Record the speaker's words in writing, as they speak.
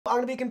I'm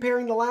going to be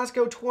comparing the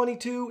Lasko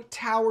 22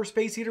 tower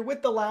space heater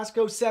with the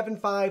Lasko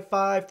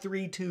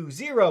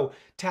 755320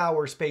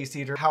 tower space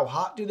heater. How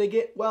hot do they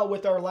get? Well,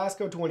 with our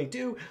Lasko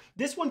 22,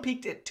 this one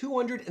peaked at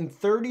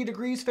 230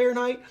 degrees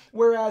Fahrenheit,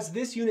 whereas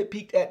this unit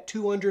peaked at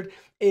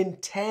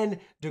 210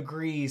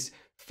 degrees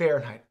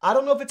Fahrenheit. I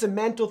don't know if it's a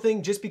mental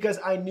thing just because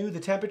I knew the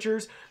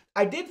temperatures.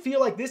 I did feel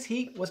like this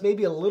heat was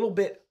maybe a little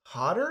bit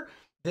hotter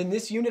than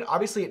this unit.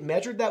 Obviously it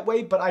measured that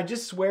way, but I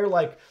just swear,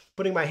 like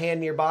putting my hand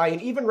nearby,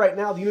 and even right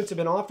now the units have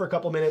been off for a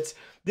couple minutes,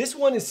 this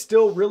one is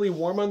still really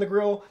warm on the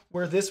grill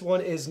where this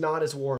one is not as warm.